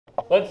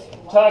let's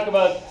talk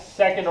about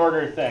second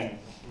order things.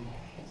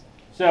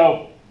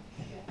 So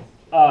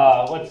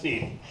let's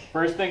see.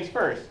 First things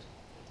first.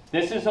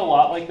 This is a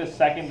lot like the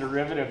second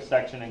derivative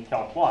section in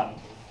Calc 1,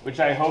 which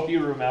I hope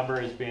you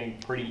remember as being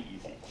pretty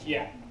easy.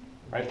 Yeah.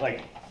 Right?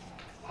 Like,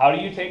 how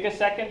do you take a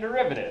second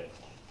derivative?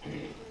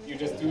 You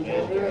just do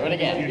it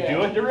again. You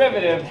do a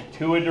derivative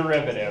to a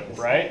derivative,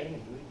 right?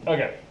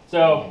 Okay,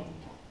 so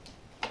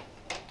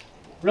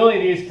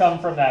really these come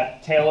from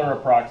that Taylor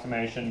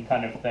approximation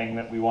kind of thing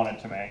that we wanted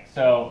to make.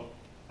 So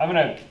I'm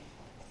going to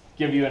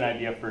give you an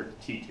idea for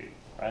T2,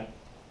 right?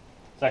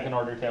 Second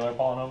order Taylor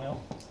polynomial.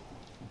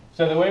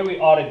 So the way we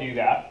ought to do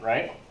that,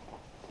 right,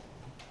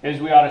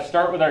 is we ought to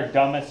start with our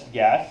dumbest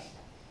guess,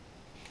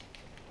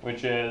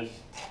 which is,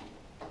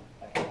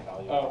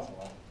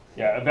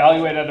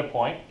 evaluate at a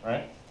point,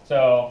 right?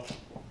 So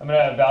I'm going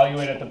to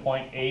evaluate at the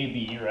point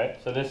AB, right?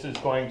 So this is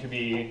going to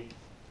be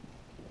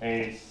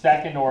a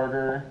second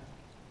order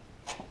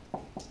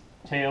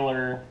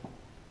Taylor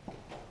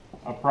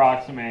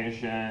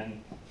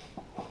approximation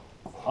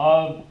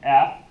of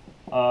f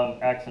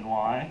of x and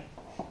y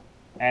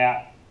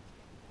at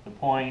the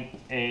point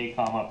A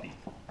comma B,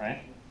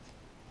 right?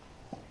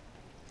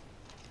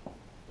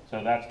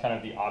 So that's kind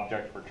of the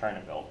object we're trying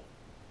to build.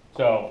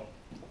 So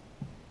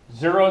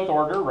 0th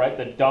order, right?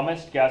 The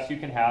dumbest guess you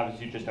can have is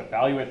you just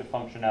evaluate the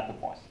function at the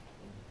point.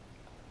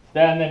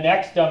 Then the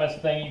next dumbest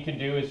thing you can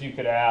do is you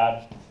could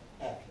add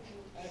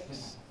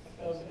x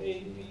of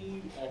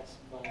AB, x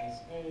minus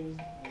a.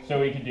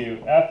 So we could do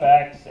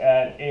fx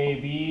at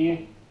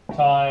AB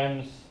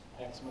times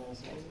X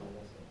minus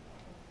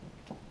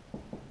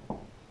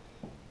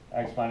a.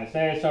 x minus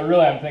a. So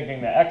really I'm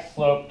thinking the x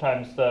slope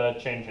times the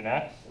change in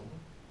x.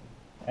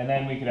 And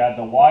then we could add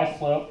the y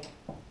slope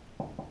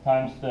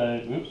times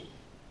the,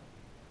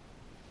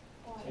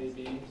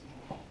 AB.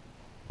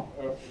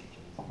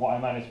 Y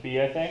minus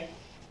b, I think.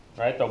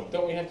 Right?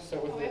 Don't we have to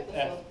start with the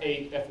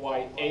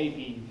Fy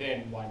AB,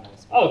 then Y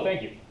minus B? Oh,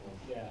 thank you.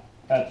 Yeah.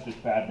 That's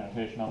just bad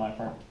notation on my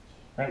part.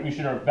 Right? We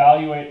should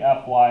evaluate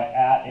fy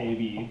at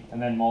AB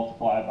and then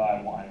multiply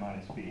by y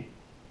minus b.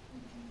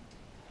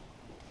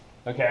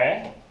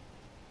 Okay.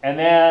 And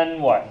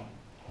then what?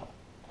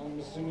 I'm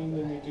assuming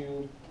then we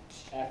do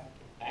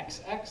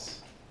Fxx.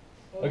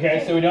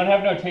 Okay, so we don't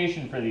have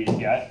notation for these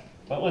yet,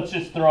 but let's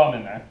just throw them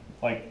in there.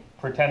 Like,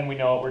 pretend we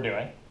know what we're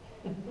doing.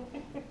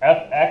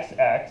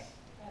 Fxx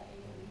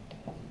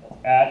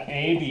at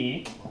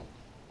AB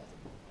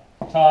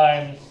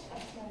times,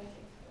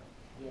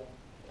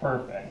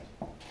 perfect,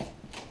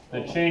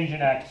 the change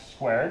in x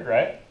squared,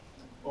 right?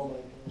 Oh my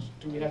gosh.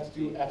 Do we have to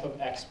do f of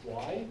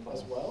xy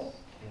as well?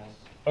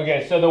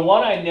 Okay, so the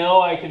one I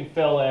know I can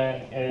fill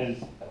in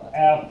is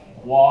fyy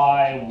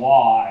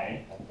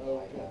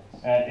Okay.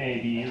 at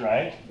AB,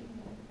 right?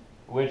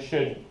 Which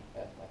should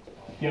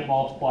get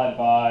multiplied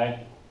by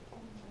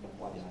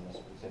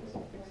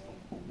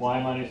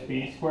y minus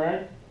b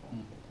squared.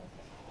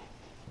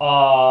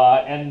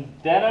 And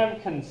then I'm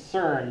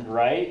concerned,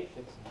 right?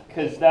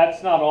 Because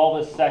that's not all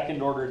the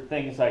second order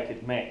things I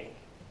could make.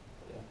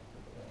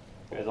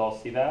 You guys all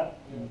see that?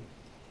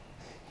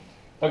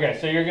 Okay,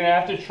 so you're going to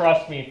have to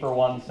trust me for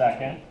 1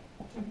 second.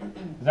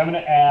 Because I'm going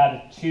to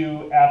add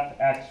two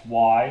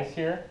fxy's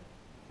here.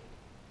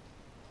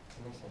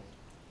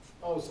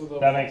 Oh, so the.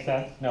 That makes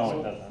sense? No,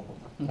 it doesn't.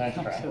 Nice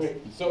try.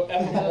 Wait, so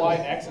f of y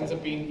and x ends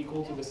up being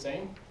equal to the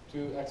same to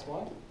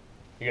xy?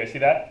 You guys see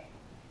that?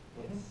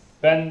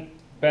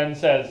 Ben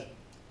says,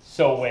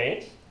 so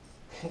wait,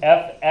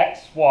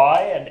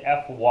 fxy and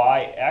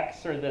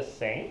fyx are the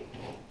same?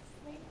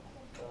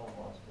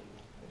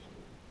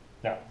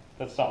 No,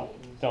 that's not,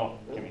 don't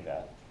give me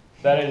that.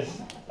 That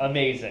is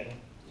amazing.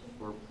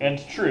 And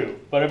true,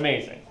 but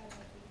amazing.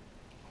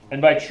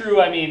 And by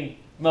true, I mean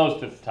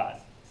most of the time.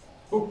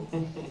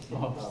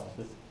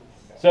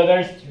 So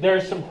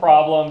there's some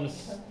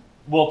problems.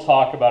 We'll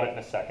talk about it in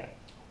a second.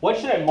 What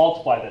should I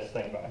multiply this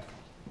thing by?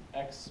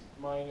 X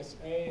minus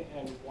a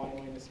and y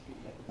minus b.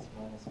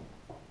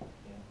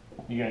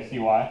 You guys see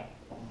why?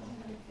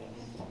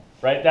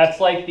 Right? That's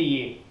like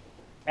the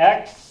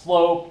x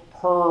slope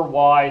per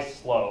y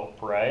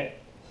slope, right?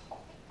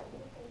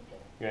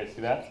 You guys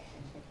see that?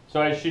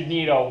 So I should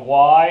need a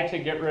y to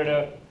get rid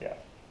of, yeah,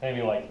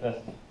 maybe like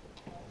this.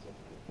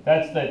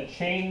 That's the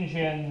change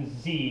in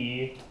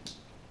z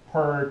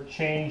per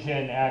change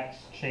in x,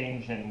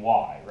 change in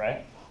y,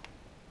 right?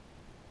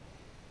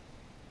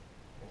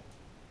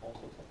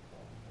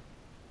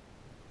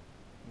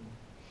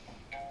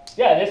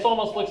 Yeah, this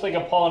almost looks like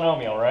a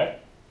polynomial, right?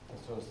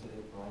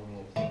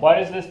 Why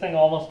does this thing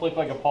almost look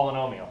like a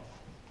polynomial?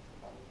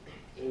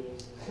 It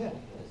is. It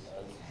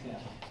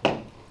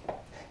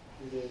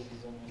is,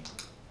 isn't it?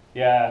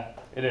 Yeah,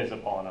 it is a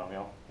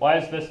polynomial. Why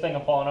is this thing a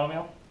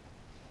polynomial?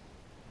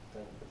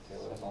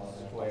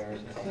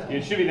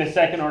 It should be the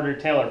second order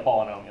Taylor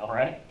polynomial,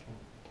 right?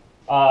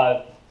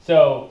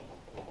 So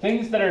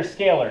things that are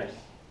scalars.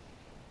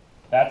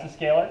 That's a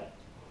scalar,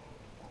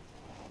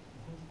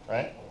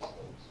 right?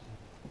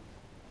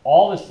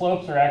 All the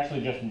slopes are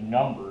actually just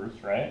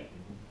numbers, right?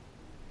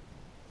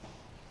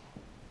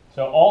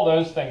 So all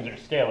those things are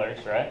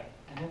scalars, right?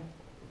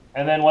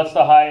 And then what's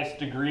the highest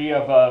degree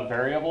of a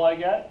variable I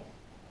get?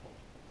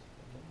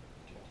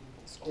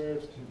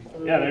 Squared.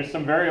 Yeah, there's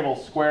some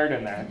variables squared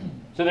in there.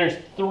 So there's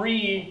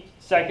 3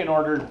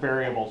 second-ordered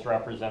variables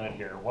represented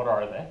here. What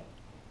are they?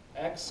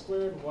 X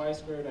squared, Y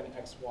squared, and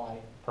XY.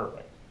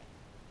 Perfect.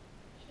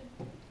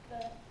 Should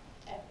the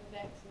f of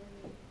x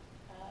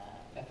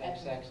and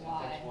fxx and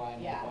fxy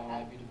and yeah,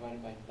 fyy be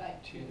divided by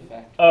 2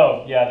 factorial?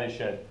 Oh, yeah, they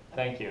should.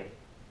 Thank you.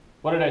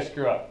 What did I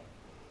screw up?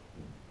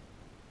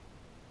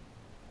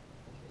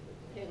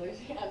 Taylor's,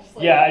 I'm just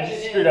like, Yeah, I what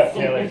just it screwed is. up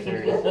Taylor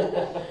series.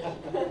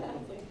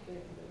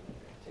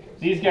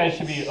 These guys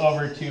should be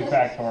over 2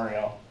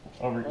 factorial,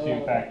 over 2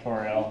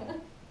 factorial,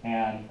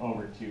 and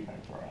over 2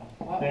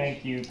 factorial.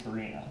 Thank you,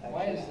 Karina.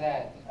 Why is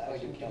that? Like,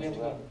 do we have to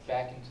go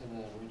back into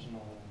the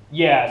original?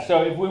 Yeah,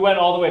 so if we went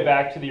all the way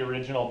back to the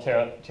original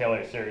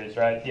Taylor series,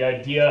 right? The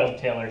idea of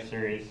Taylor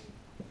series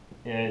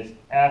is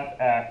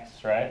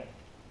fx, right,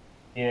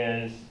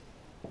 is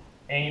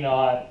a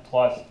naught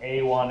plus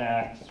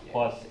a1x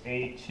plus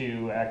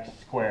a2x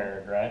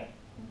squared, right?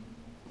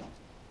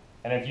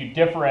 And if you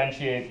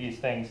differentiate these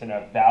things and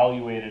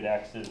evaluate at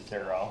x is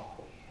 0,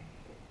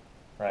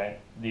 right,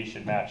 these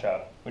should match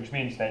up, which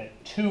means that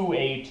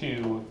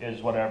 2a2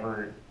 is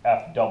whatever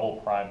f double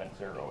prime at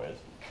 0 is.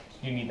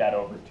 You need that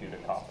over 2 to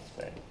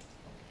compensate.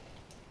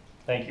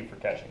 Thank you for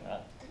catching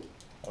that.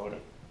 I would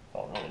have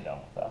felt really dumb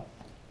with that.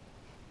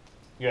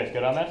 You guys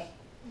good on this?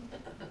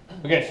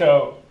 Okay,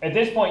 so at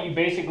this point you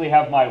basically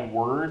have my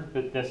word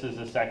that this is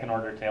a second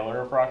order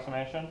Taylor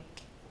approximation.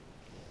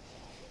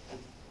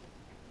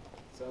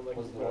 Sounds like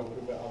we will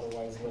prove it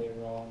otherwise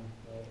later on.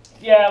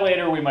 But Yeah,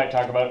 later we might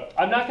talk about it.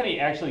 I'm not going to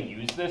actually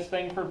use this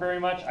thing for very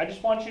much. I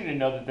just want you to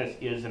know that this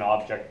is an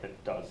object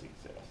that does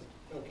exist.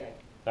 okay.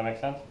 Does that make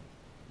sense?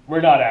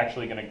 We're not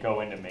actually going to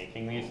go into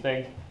making these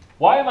things.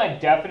 Why am I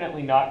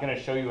definitely not going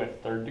to show you a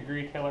 3rd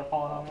degree Taylor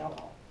polynomial?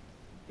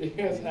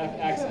 Because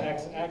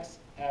fxxx,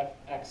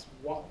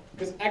 fxy,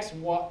 because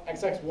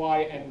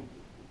xxy and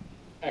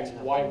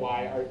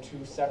xyy are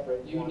 2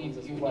 separate You ones need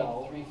as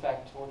well. 3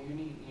 factorial. You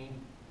need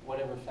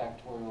whatever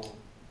factorial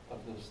of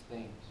those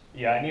things.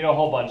 Yeah, I need a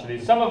whole bunch of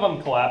these. Some of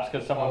them collapse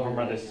because some of them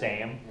are right, the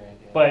same. Right,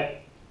 yeah.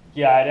 But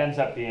yeah, it ends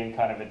up being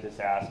kind of a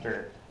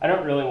disaster. I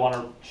don't really want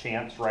to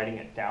chance writing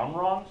it down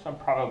wrong, so I'm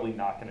probably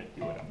not going to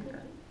do it up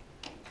here.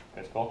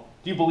 That's cool.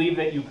 Do you believe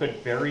that you could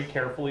very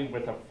carefully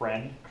with a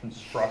friend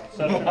construct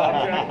such an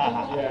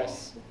object?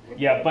 Yes,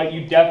 Yeah, but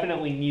you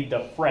definitely need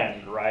the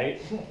friend,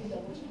 right?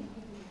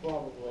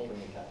 probably.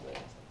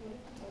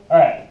 All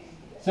right.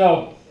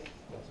 So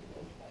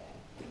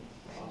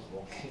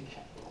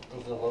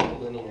Was the local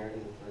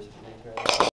linearity